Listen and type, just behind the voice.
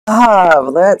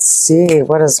love. Let's see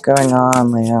what is going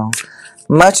on, Leo.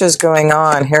 Much is going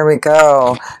on. Here we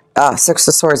go. Six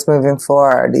of Swords moving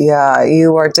forward. Yeah,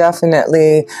 you are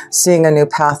definitely seeing a new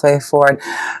pathway forward.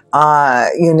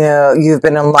 You've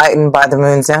been enlightened by the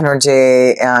moon's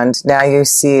energy, and now you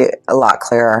see a lot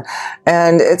clearer.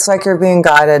 And it's like you're being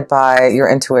guided by your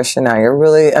intuition now. You're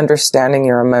really understanding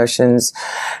your emotions,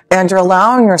 and you're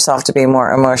allowing yourself to be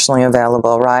more emotionally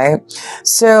available, right?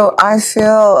 So I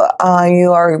feel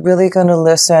you are really going to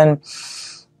listen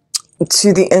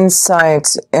to the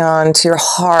insight and to your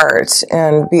heart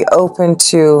and be open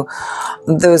to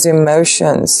those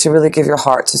emotions, to really give your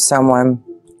heart to someone.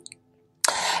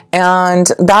 And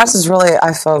that is really,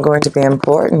 I feel, going to be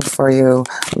important for you,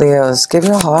 Leos. Give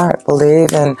your heart,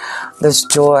 believe in this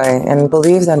joy, and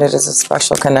believe that it is a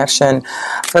special connection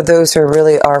for those who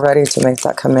really are ready to make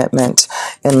that commitment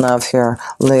in love here,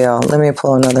 Leo. Let me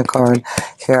pull another card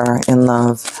here in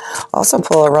love. Also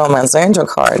pull a romance angel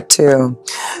card too.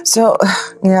 So,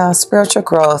 yeah, spiritual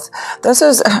growth. This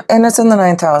is, and it's in the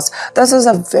 9th house. This is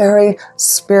a very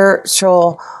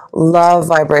spiritual love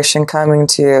vibration coming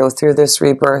to you through this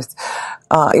rebirth.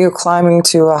 You're climbing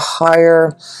to a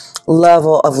higher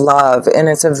level of love, and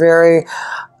it's a very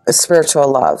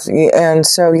spiritual love. And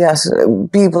so, yes,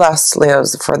 be blessed,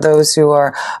 Leos, for those who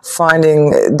are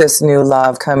finding this new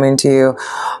love coming to you,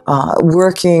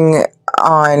 working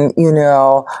on,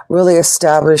 really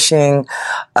establishing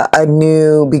a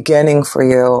new beginning for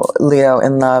you, Leo,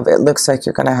 in love. It looks like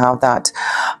you're going to have that.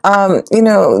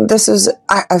 This is,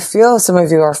 I feel some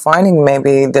of you are finding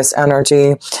maybe this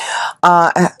energy,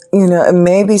 it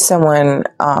may be someone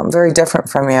very different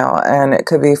from you, and it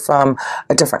could be from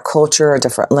a different culture, a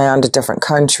different land, a different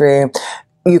country.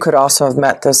 You could also have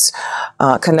met this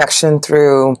connection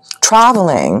through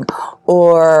traveling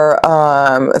or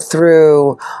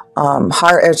through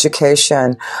higher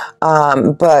education,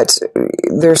 but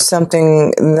there's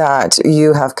something that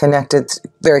you have connected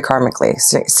very karmically,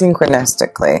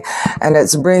 synchronistically, and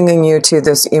it's bringing you to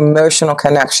this emotional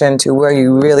connection to where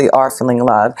you really are feeling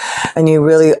love, and you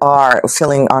really are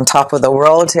feeling on top of the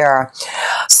world here.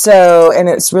 So, and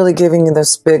it's really giving you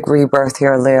this big rebirth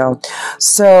here, Leo.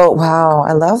 So, wow,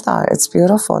 I love that. It's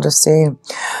beautiful to see.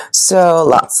 So,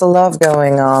 lots of love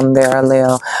going on there,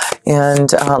 Leo.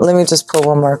 And let me just pull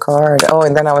one more card. Oh,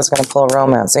 and then I was going to pull a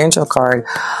romance angel card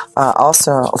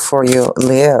also for you,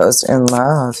 Leos, in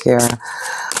love here.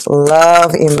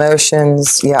 Love,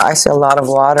 emotions. Yeah, I see a lot of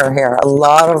water here. A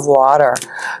lot of water.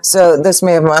 So this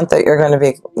may be a month that you're going to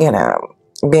be,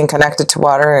 being connected to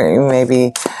water. You may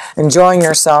be enjoying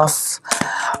yourself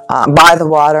by the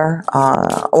water,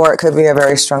 or it could be a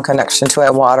very strong connection to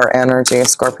a water energy, a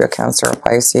Scorpio, Cancer, or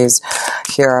Pisces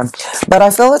here. But I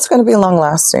feel it's going to be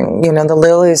long-lasting. The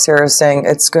lilies here are saying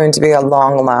it's going to be a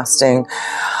long-lasting,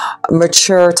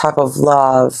 mature type of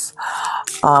love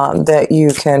that you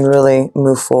can really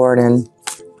move forward in.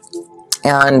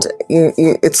 And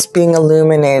it's being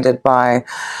illuminated by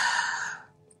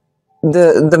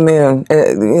the moon.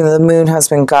 The moon has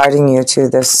been guiding you to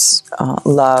this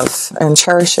love, and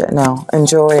cherish it now.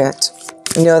 Enjoy it.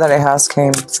 Know that it has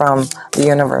came from the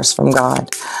universe, from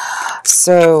God.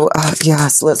 So,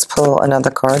 yes, let's pull another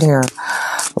card here,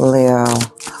 Leo.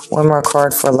 One more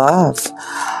card for love.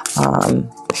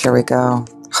 Here we go.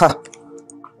 Huh.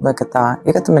 Look at that.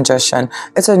 You get the Magician.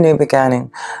 It's a new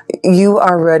beginning. You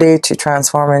are ready to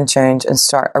transform and change and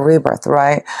start a rebirth,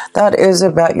 right? That is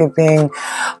about you being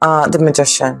the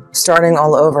Magician, starting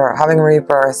all over, having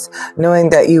rebirth,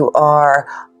 knowing that you are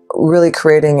really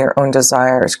creating your own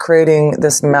desires, creating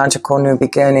this magical new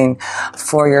beginning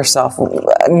for yourself.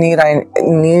 Need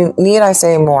I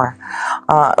say more?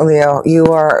 Leo, you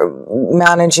are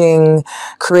managing,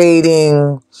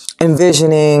 creating,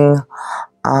 envisioning,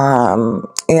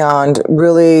 and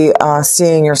really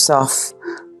seeing yourself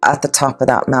at the top of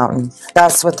that mountain.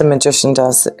 That's what the Magician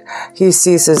does. He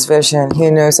sees his vision. He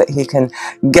knows that he can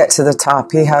get to the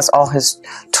top. He has all his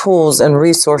tools and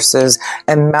resources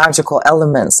and magical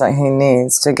elements that he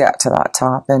needs to get to that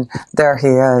top. And there he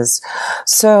is.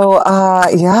 So,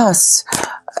 yes.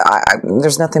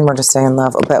 There's nothing more to say in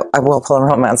love, but I will pull a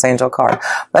romance angel card.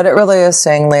 But it really is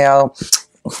saying, Leo,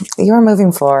 you are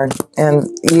moving forward, and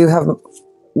you have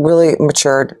really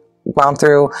matured, gone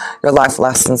through your life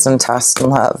lessons and tests in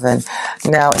love, and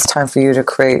now it's time for you to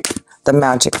create the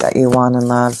magic that you want in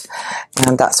love,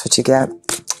 and that's what you get.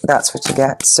 That's what you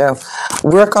get. So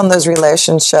work on those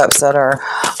relationships that are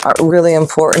really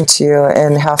important to you,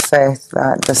 and have faith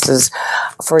that this is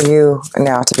for you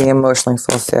now to be emotionally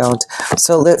fulfilled.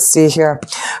 So let's see here.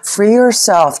 Free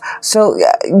yourself. So,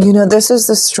 this is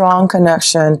the strong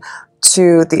connection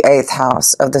to the 8th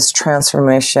house of this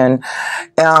transformation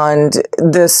and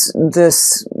this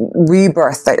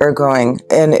rebirth that you're going,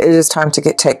 and it is time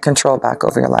to take control back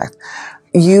over your life.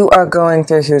 You are going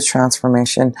through a huge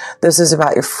transformation. This is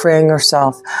about you freeing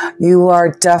yourself. You are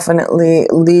definitely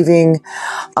leaving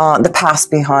the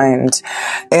past behind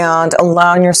and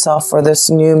allowing yourself for this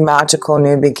new magical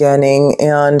new beginning,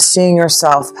 and seeing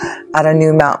yourself at a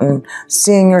new mountain,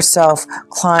 seeing yourself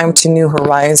climb to new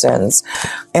horizons.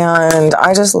 And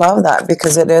I just love that,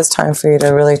 because it is time for you to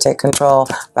really take control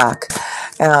back.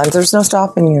 And there's no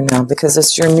stopping you now, because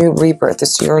it's your new rebirth.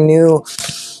 It's your new...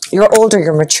 You're older,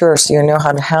 you're mature, so you know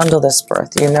how to handle this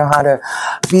birth. You know how to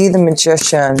be the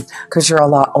magician, because you're a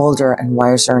lot older and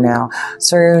wiser now.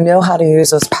 So you know how to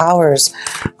use those powers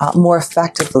more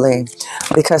effectively,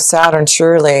 because Saturn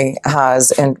surely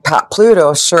has, and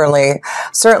Pluto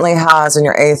certainly has in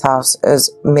your 8th house, has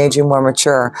made you more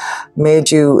mature,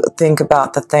 made you think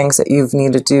about the things that you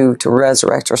need to do to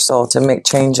resurrect your soul, to make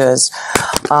changes,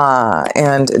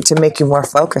 and to make you more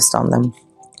focused on them.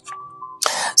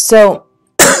 So,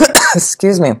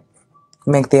 excuse me,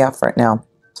 make the effort now.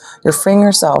 You're freeing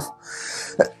yourself.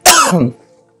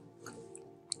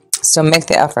 So make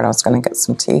the effort. I was going to get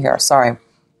some tea here. Sorry.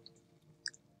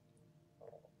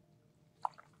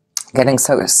 Getting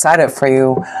so excited for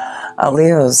you,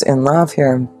 Leos in love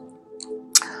here.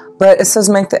 But it says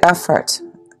make the effort.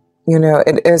 You know,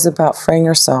 it is about freeing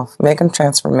yourself, making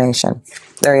transformation.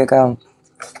 There you go.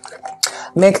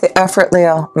 Make the effort,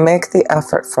 Leo. Make the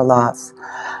effort for love.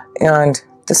 And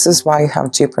this is why you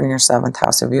have Jupiter in your 7th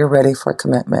house. If you're ready for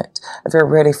commitment, if you're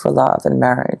ready for love and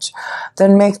marriage,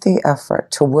 then make the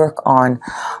effort to work on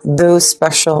those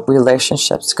special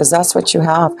relationships, because that's what you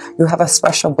have. You have a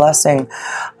special blessing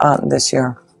this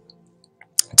year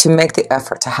to make the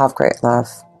effort to have great love.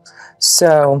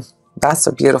 So that's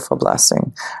a beautiful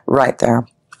blessing right there.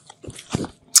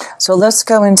 So let's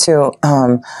go into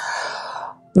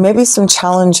maybe some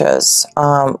challenges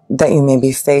that you may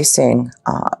be facing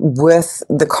with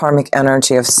the karmic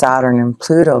energy of Saturn and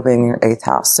Pluto being your 8th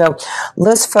house. So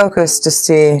let's focus to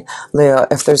see, Leo,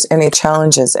 if there's any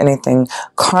challenges, anything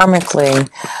karmically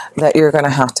that you're going to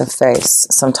have to face,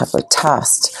 some type of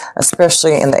test,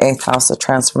 especially in the 8th house of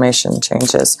transformation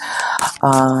changes.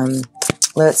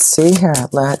 Let's see here.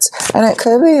 And it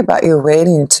could be about you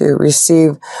waiting to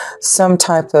receive some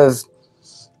type of,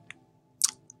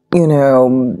 you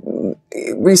know,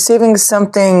 receiving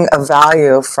something of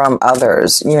value from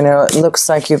others. You know, it looks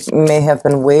like you may have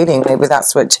been waiting. Maybe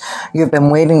that's what you've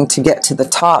been waiting to get to the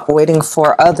top, waiting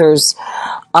for others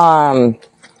to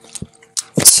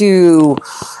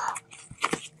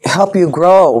help you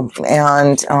grow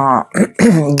and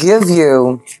give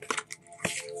you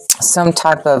some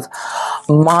type of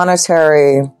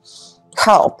monetary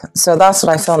help. So that's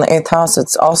what I feel in the 8th house.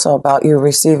 It's also about you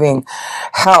receiving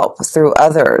help through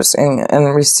others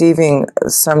and receiving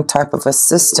some type of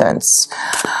assistance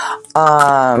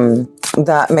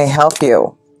that may help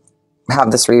you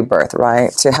have this rebirth,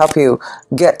 right? To help you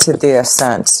get to the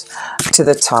ascent, to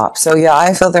the top. So yeah,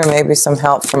 I feel there may be some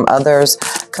help from others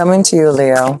coming to you,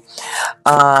 Leo.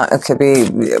 It could be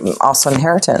also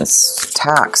inheritance,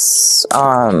 tax,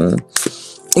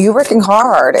 you working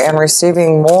hard and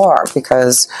receiving more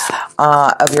because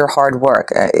of your hard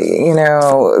work. You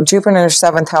know, Jupiter in your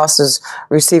 7th house is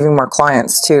receiving more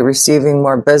clients too, receiving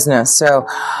more business. So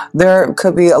there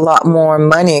could be a lot more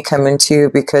money coming to you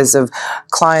because of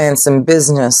clients and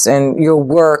business and your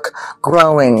work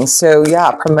growing. So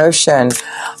yeah, promotion,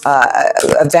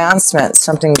 advancement,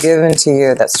 something given to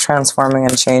you that's transforming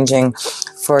and changing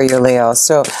for you, Leo.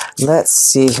 So let's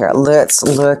see here. Let's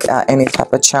look at any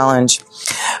type of challenge.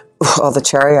 Oh, the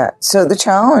Chariot. So the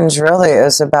challenge really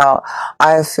is about,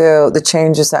 I feel, the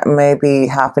changes that may be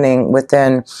happening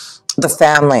within the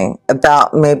family,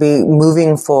 about maybe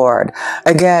moving forward.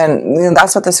 Again, you know,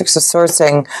 that's what the Six of Swords is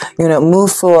saying, you know,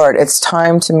 move forward. It's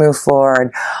time to move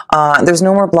forward. There's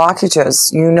no more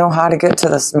blockages. You know how to get to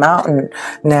this mountain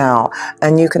now,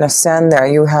 and you can ascend there.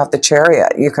 You have the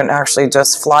Chariot. You can actually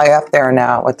just fly up there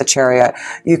now with the Chariot.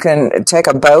 You can take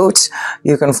a boat.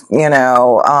 You can, you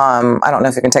know, I don't know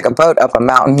if you can take a boat up a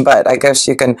mountain, but I guess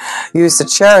you can use the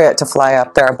Chariot to fly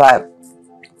up there. But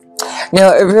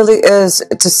no, it really is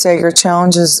to say your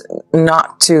challenge is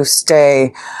not to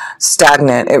stay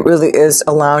stagnant. It really is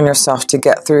allowing yourself to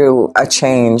get through a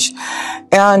change.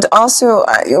 And also,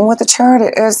 with the Chariot,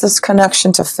 it is this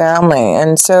connection to family.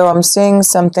 And so I'm seeing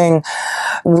something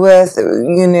with,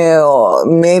 you know,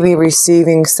 maybe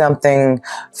receiving something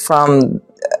from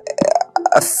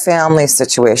a family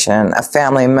situation, a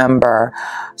family member,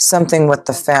 something with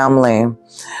the family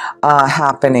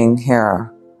happening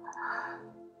here.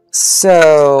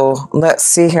 So let's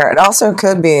see here. It also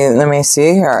could be, let me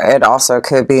see here. It also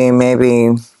could be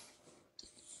maybe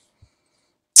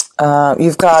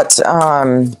you've got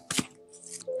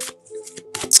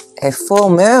a full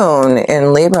moon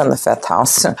in Libra in the 5th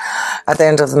house at the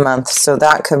end of the month. So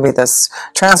that could be this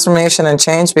transformation and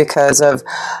change because of,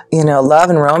 you know, love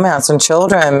and romance and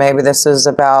children. Maybe this is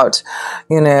about,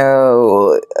 you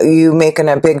know, you making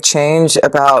a big change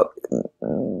about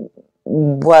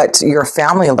what your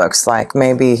family looks like.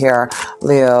 Maybe here,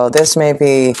 Leo, this may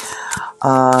be,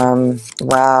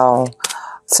 wow,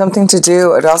 something to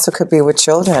do. It also could be with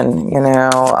children, you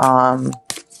know,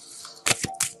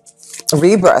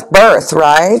 rebirth, birth,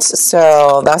 right?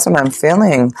 So that's what I'm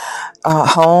feeling.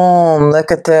 Home,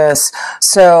 look at this.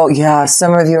 So yeah,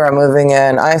 some of you are moving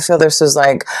in. I feel this is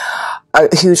like a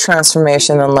huge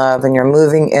transformation in love, and you're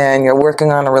moving in, you're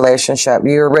working on a relationship,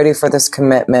 you're ready for this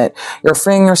commitment, you're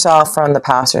freeing yourself from the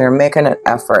past, and you're making an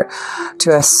effort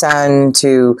to ascend,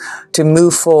 to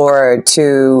move forward,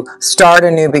 to start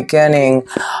a new beginning.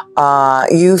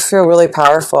 You feel really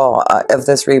powerful of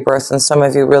this rebirth, and some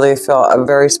of you really feel a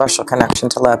very special connection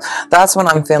to love. That's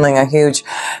what I'm feeling, a huge,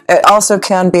 it also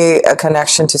can be a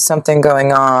connection to something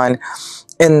going on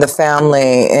in the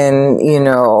family, in, you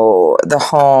know, the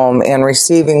home, and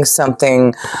receiving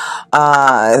something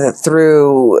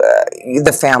through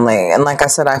the family. And like I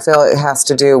said, I feel it has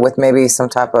to do with maybe some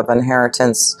type of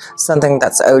inheritance, something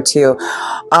that's owed to you.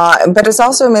 But it's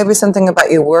also maybe something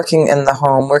about you working in the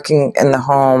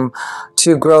home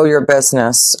to grow your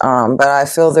business. But I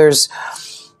feel there's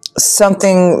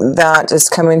something that is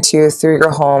coming to you through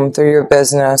your home, through your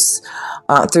business,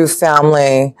 through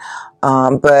family.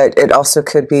 But it also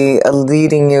could be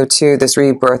leading you to this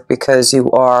rebirth because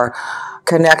you are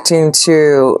connecting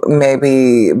to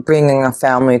maybe bringing a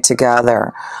family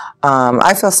together.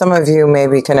 I feel some of you may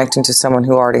be connecting to someone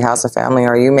who already has a family,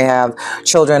 or you may have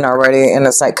children already, and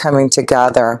it's like coming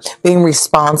together, being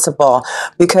responsible,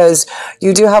 because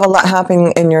you do have a lot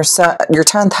happening in your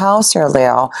 10th house here,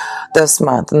 Leo, this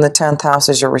month. And the 10th house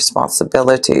is your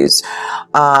responsibilities,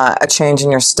 a change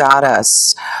in your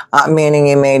status, meaning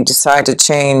you may decide to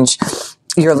change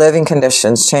your living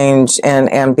conditions, change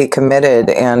and be committed,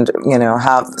 and, you know,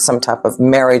 have some type of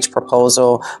marriage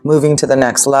proposal, moving to the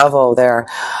next level there.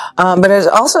 But it's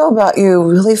also about you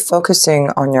really focusing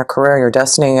on your career, your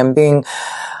destiny, and being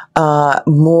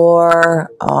more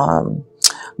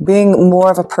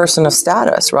of a person of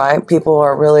status, right? People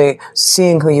are really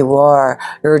seeing who you are.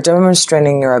 You're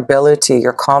demonstrating your ability,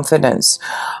 your confidence,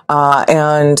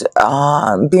 and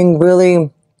being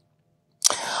really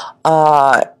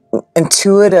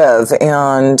intuitive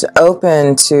and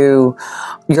open to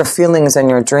your feelings and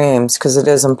your dreams, because it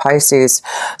is in Pisces.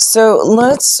 So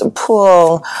let's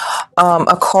pull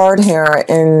a card here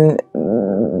in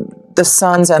the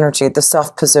sun's energy, the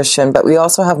self position, but we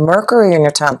also have Mercury in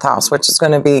your 10th house, which is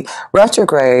going to be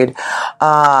retrograde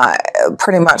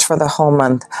pretty much for the whole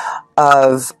month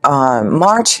of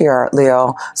March here,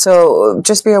 Leo. So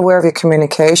just be aware of your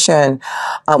communication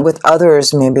with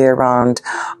others, maybe around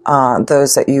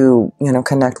those that you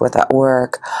connect with at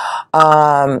work.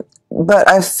 But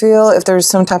I feel if there's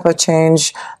some type of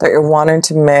change that you're wanting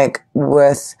to make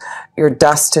with your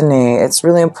destiny, it's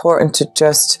really important to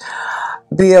just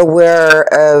be aware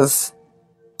of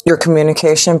your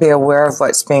communication, be aware of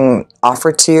what's being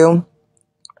offered to you.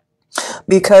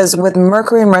 Because with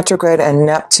Mercury in retrograde and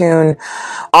Neptune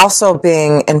also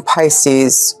being in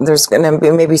Pisces, there's going to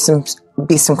be maybe some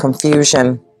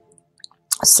confusion,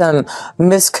 some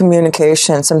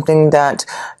miscommunication, something that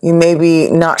you may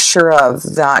be not sure of,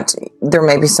 that there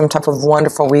may be some type of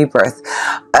wonderful rebirth,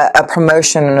 a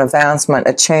promotion, an advancement,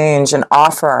 a change, an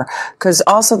offer. Because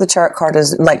also the chart card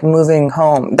is like moving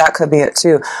home. That could be it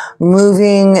too.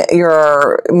 Moving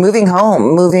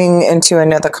home, moving into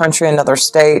another country, another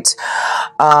state,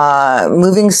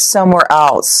 moving somewhere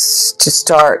else to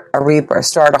start a rebirth,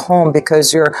 start a home,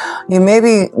 because you may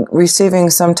be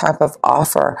receiving some type of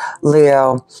offer,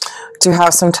 Leo, to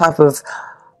have some type of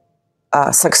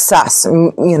success,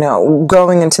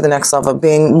 going into the next level,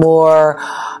 being more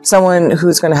someone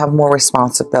who's going to have more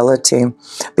responsibility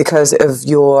because of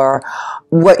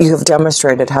what you have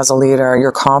demonstrated as a leader,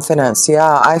 your confidence.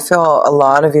 Yeah, I feel a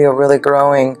lot of you are really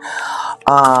growing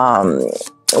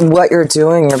what you're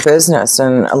doing, your business,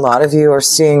 and a lot of you are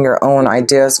seeing your own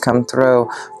ideas come through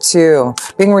too.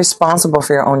 Being responsible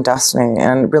for your own destiny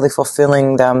and really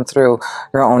fulfilling them through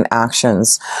your own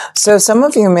actions. So some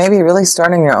of you may be really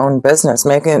starting your own business,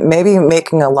 maybe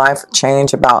making a life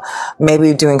change about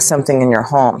maybe doing something in your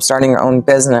home, starting your own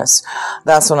business.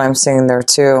 That's what I'm seeing there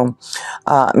too.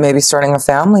 Maybe starting a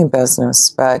family business.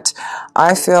 But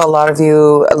I feel a lot of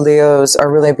you Leos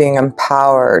are really being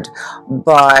empowered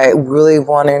by really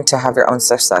wanting to have your own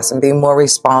success and be more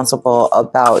responsible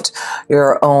about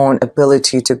your own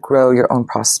ability to grow your own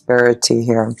prosperity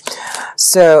here.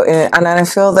 So, and I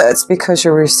feel that it's because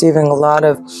you're receiving a lot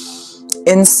of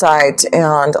insight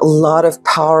and a lot of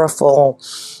powerful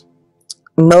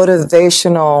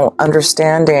motivational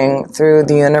understanding through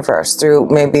the universe, through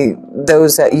maybe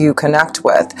those that you connect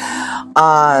with.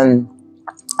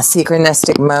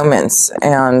 Synchronistic moments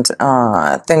and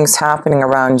things happening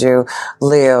around you,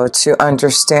 Leo, to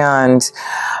understand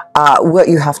what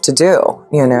you have to do,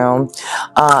 you know.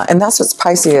 And that's what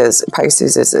Pisces is.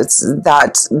 Pisces is, it's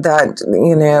that,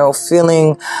 you know,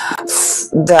 feeling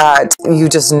that you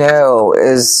just know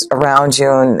is around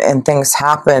you, and things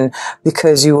happen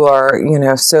because you are, you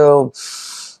know, so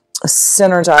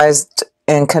synergized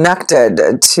and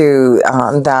connected to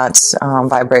that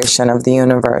vibration of the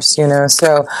universe, you know.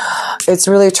 So it's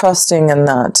really trusting in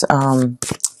that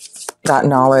that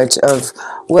knowledge of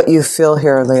what you feel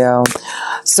here, Leo.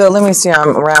 So let me see,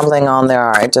 I'm rambling on there.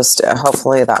 I just,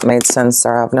 hopefully that made sense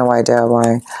there. I have no idea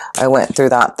why I went through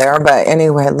that there. But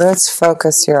anyway, let's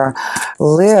focus here,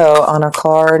 Leo, on a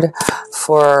card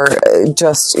for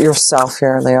just yourself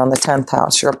here, Leo, on the 10th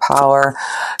house, your power,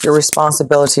 your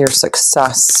responsibility, your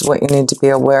success, what you need to be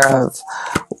aware of.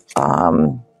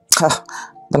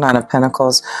 The Nine of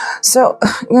Pentacles. So,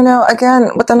 you know,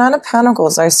 again, with the Nine of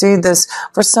Pentacles, I see this,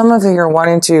 for some of you, you're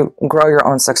wanting to grow your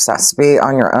own success, be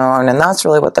on your own. And that's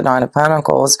really what the Nine of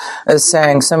Pentacles is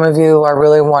saying. Some of you are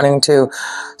really wanting to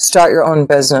start your own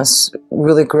business,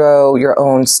 really grow your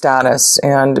own status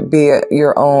and be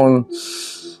your own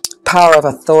power of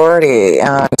authority.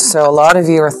 And so a lot of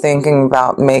you are thinking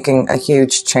about making a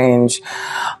huge change.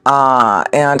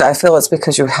 And I feel it's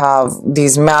because you have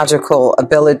these magical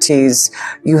abilities,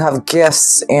 you have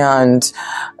gifts and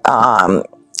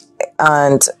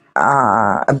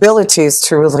abilities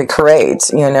to really create,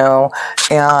 you know,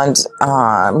 and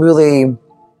really,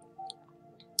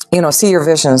 you know, see your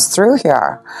visions through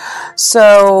here.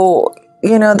 So,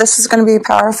 you know, this is going to be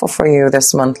powerful for you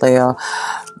this month, Leo,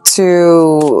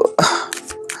 to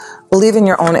believe in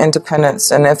your own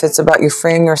independence. And if it's about you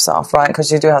freeing yourself, right,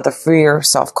 because you do have the free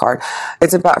yourself card,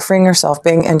 it's about freeing yourself,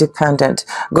 being independent,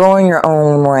 going your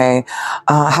own way,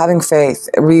 having faith,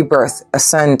 rebirth,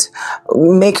 ascent,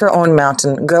 make your own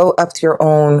mountain, go up to your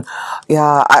own.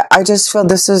 Yeah, I just feel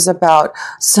this is about,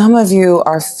 some of you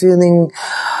are feeling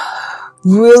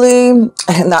really,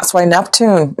 and that's why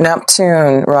Neptune,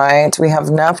 right? We have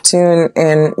Neptune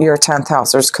in your 10th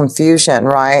house. There's confusion,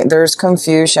 right? There's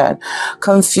confusion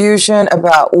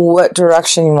about what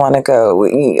direction you want to go.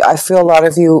 I feel a lot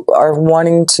of you are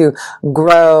wanting to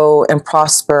grow and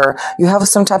prosper. You have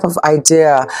some type of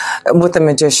idea with the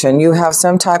Magician. You have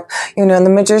some type, you know,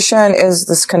 the Magician is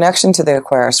this connection to the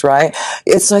Aquarius, right?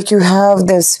 It's like you have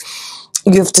this,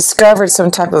 you've discovered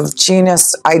some type of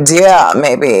genius idea,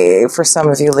 maybe for some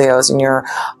of you Leos, and you're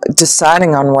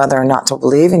deciding on whether or not to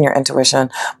believe in your intuition,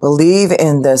 believe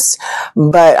in this.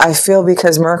 But I feel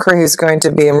because Mercury is going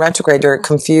to be in retrograde, you're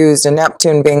confused, and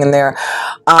Neptune being in there,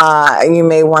 you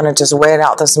may want to just wait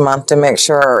out this month to make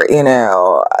sure, you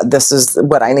know, this is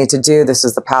what I need to do. This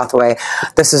is the pathway.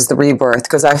 This is the rebirth.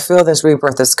 Because I feel this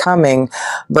rebirth is coming,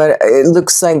 but it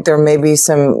looks like there may be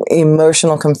some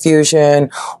emotional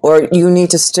confusion, or you need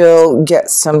to still get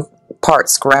some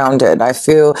parts grounded. I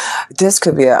feel this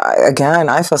could be, again,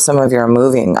 I feel some of you are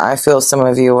moving. I feel some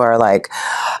of you are like,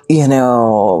 you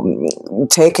know,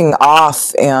 taking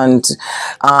off and,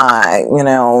 you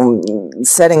know,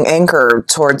 setting anchor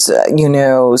towards, you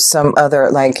know, some other,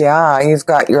 like, yeah, you've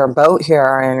got your boat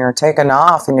here and you're taking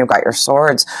off and you've got your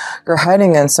swords. You're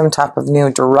heading in some type of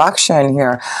new direction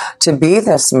here to be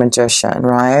this magician,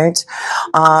 right?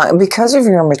 Because of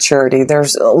your maturity,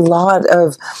 there's a lot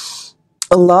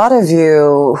of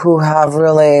you who have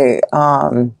really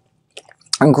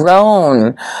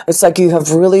grown. It's like you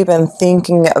have really been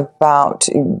thinking about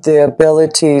the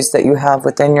abilities that you have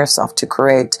within yourself to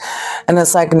create. And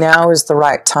it's like now is the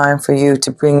right time for you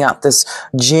to bring out this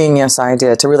genius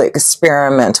idea, to really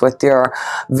experiment with your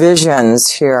visions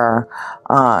here.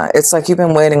 It's like you've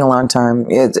been waiting a long time.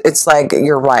 It's like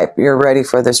you're ripe. You're ready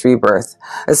for this rebirth.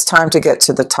 It's time to get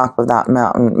to the top of that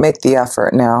mountain. Make the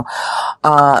effort now.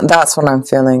 That's what I'm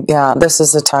feeling. Yeah, this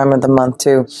is the time of the month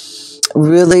to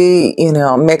really, you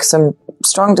know, make some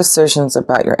strong decisions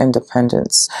about your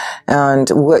independence and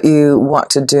what you want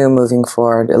to do moving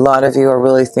forward. A lot of you are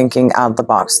really thinking out of the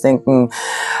box, thinking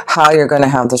how you're going to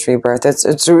have this rebirth.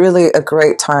 It's really a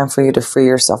great time for you to free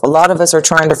yourself. A lot of us are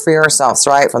trying to free ourselves,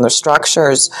 right, from the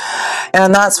structures.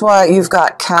 And that's why you've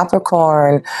got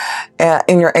Capricorn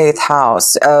in your 8th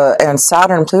house and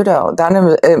Saturn, Pluto.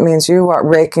 It means you are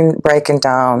breaking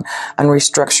down and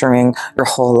restructuring your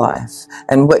whole life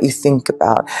and what you think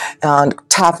about, and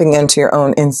tapping into your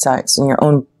own insights and your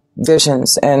own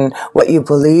visions and what you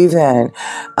believe in,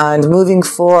 and moving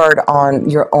forward on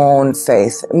your own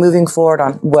faith, moving forward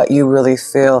on what you really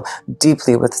feel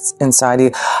deeply inside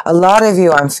you. A lot of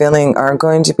you, I'm feeling, are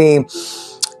going to be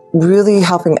really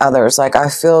helping others. Like, I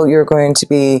feel you're going to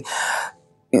be,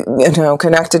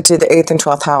 connected to the 8th and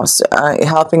 12th house,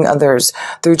 helping others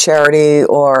through charity,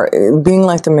 or being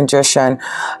like the magician,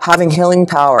 having healing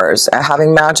powers,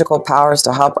 having magical powers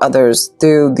to help others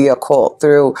through the occult,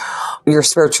 through your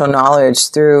spiritual knowledge,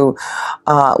 through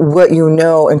what you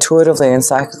know intuitively and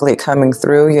psychically coming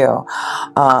through you.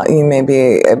 You may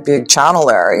be a big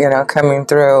channeler, coming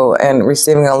through and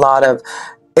receiving a lot of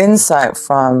insight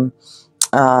from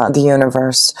the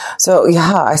universe. So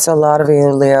yeah, I saw a lot of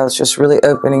you Leos just really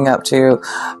opening up to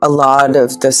a lot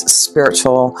of this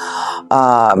spiritual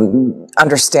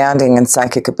understanding and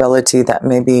psychic ability that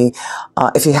maybe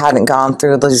if you hadn't gone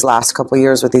through these last couple of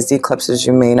years with these eclipses,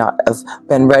 you may not have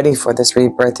been ready for this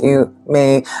rebirth. You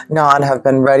may not have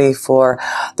been ready for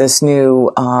this new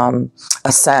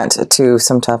ascent to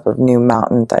some type of new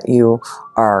mountain that you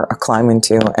are climbing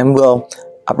to and will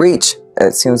reach,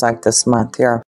 it seems like, this month here.